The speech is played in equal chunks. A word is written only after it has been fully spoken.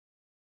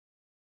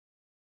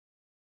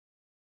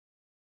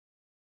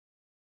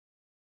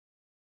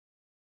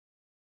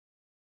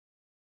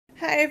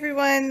Hi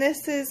everyone,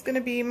 this is going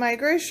to be my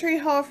grocery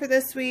haul for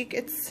this week.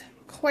 It's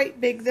quite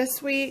big this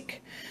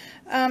week,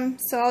 so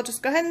I'll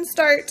just go ahead and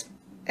start.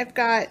 I've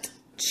got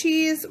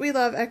cheese. We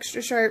love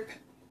extra sharp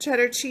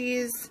cheddar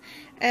cheese,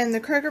 and the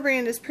Kroger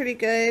brand is pretty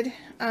good.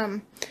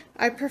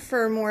 I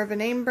prefer more of a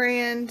name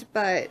brand,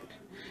 but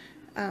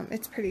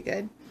it's pretty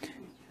good.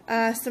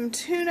 Some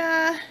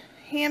tuna,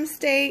 ham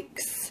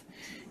steaks,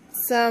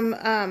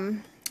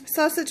 some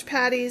sausage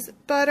patties,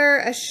 butter,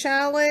 a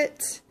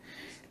shallot,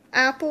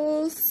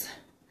 apples,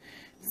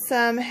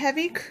 some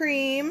heavy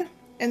cream,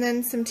 and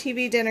then some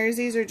TV dinners.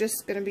 These are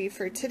just going to be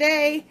for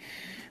today.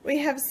 We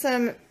have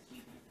some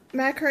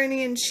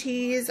macaroni and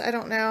cheese. I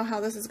don't know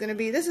how this is going to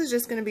be. This is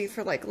just going to be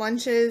for like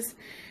lunches,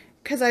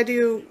 because I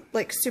do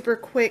like super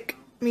quick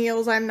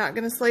meals. I'm not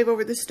going to slave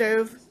over the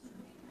stove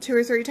 2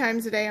 or 3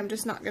 times a day. I'm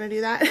just not going to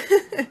do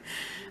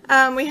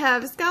that. We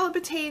have scalloped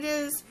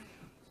potatoes,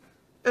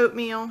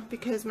 oatmeal,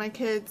 because my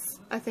kids,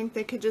 I think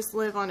they could just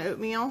live on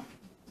oatmeal.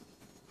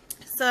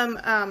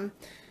 Some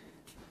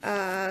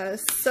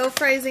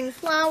self-rising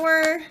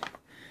flour,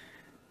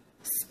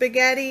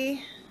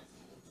 spaghetti,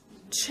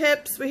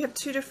 chips. We have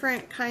 2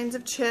 different kinds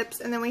of chips,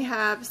 and then we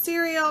have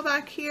cereal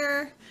back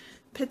here,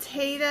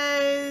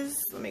 potatoes.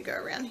 Let me go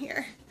around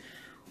here.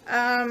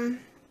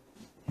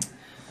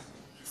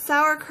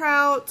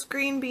 Sauerkraut,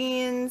 green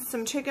beans,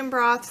 some chicken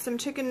broth, some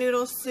chicken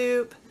noodle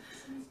soup.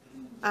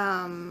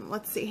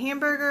 Let's see,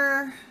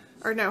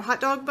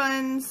 hot dog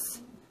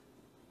buns.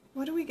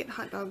 What do we get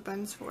hot dog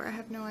buns for? I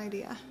have no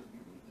idea.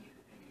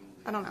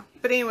 I don't know.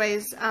 But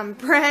anyways,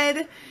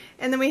 bread,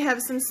 and then we have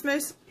some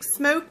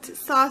smoked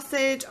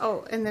sausage.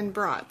 Oh, and then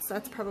brats.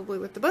 That's probably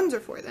what the buns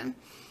are for then.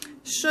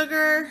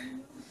 Sugar,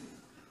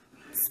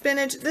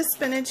 spinach. This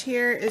spinach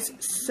here is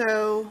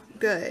so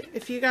good.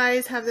 If you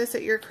guys have this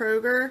at your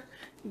Kroger,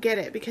 get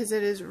it, because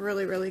it is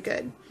really, really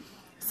good.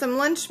 Some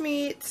lunch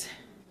meat,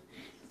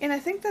 and I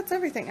think that's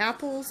everything.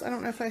 Apples. I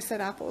don't know if I said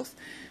apples.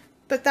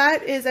 But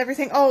that is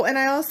everything. Oh, and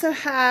I also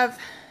have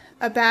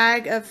a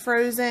bag of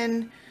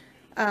frozen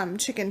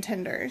chicken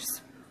tenders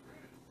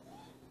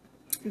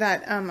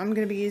that I'm going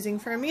to be using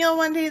for a meal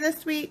one day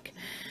this week.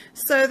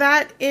 So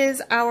that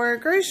is our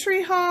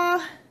grocery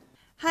haul.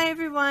 Hi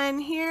everyone,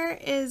 here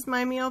is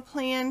my meal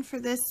plan for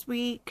this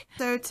week.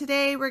 So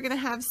today we're going to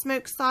have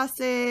smoked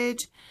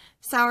sausage,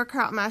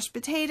 sauerkraut, mashed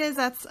potatoes.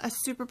 That's a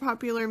super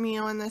popular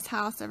meal in this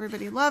house.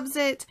 Everybody loves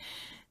it.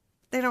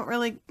 They don't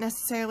really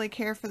necessarily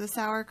care for the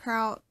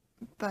sauerkraut,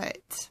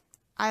 but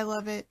I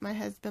love it. My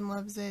husband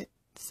loves it,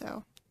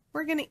 so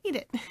we're gonna eat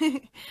it.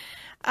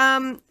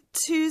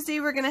 Tuesday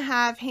we're gonna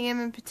have ham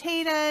and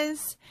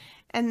potatoes,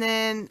 and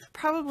then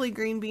probably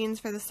green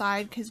beans for the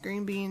side, because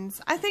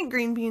I think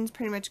green beans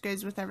pretty much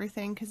goes with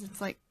everything, because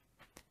it's like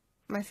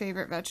my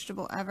favorite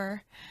vegetable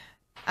ever.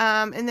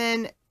 And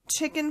then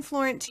chicken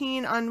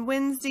Florentine on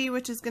Wednesday,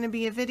 which is going to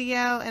be a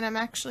video, and I'm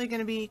actually going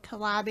to be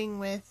collabing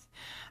with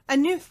a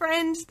new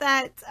friend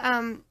that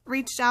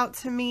reached out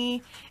to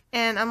me,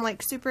 and I'm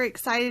like super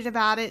excited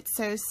about it,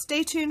 so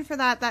stay tuned for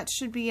that. That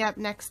should be up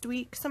next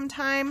week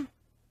sometime.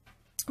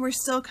 We're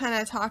still kind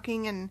of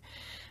talking and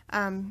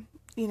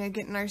you know,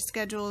 getting our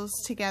schedules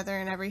together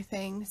and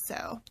everything,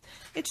 so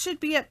it should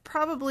be up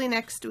probably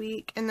next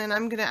week, and then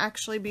I'm going to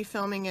actually be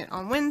filming it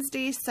on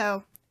Wednesday,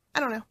 so I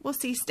don't know, we'll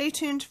see. Stay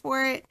tuned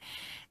for it.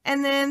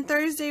 And then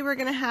Thursday we're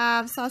going to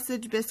have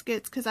sausage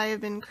biscuits, because I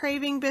have been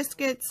craving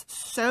biscuits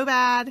so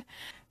bad.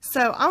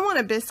 So I want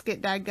a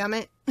biscuit,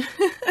 dadgummit.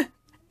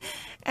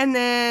 And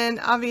then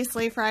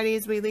obviously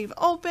Fridays we leave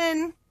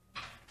open.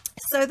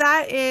 So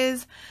that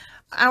is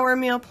our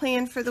meal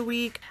plan for the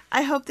week.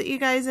 I hope that you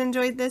guys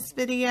enjoyed this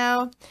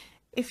video.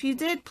 If you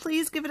did,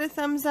 please give it a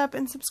thumbs up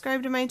and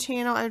subscribe to my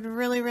channel. I'd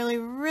really, really,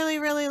 really,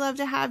 really love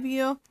to have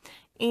you.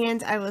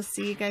 And I will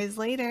see you guys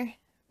later.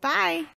 Bye!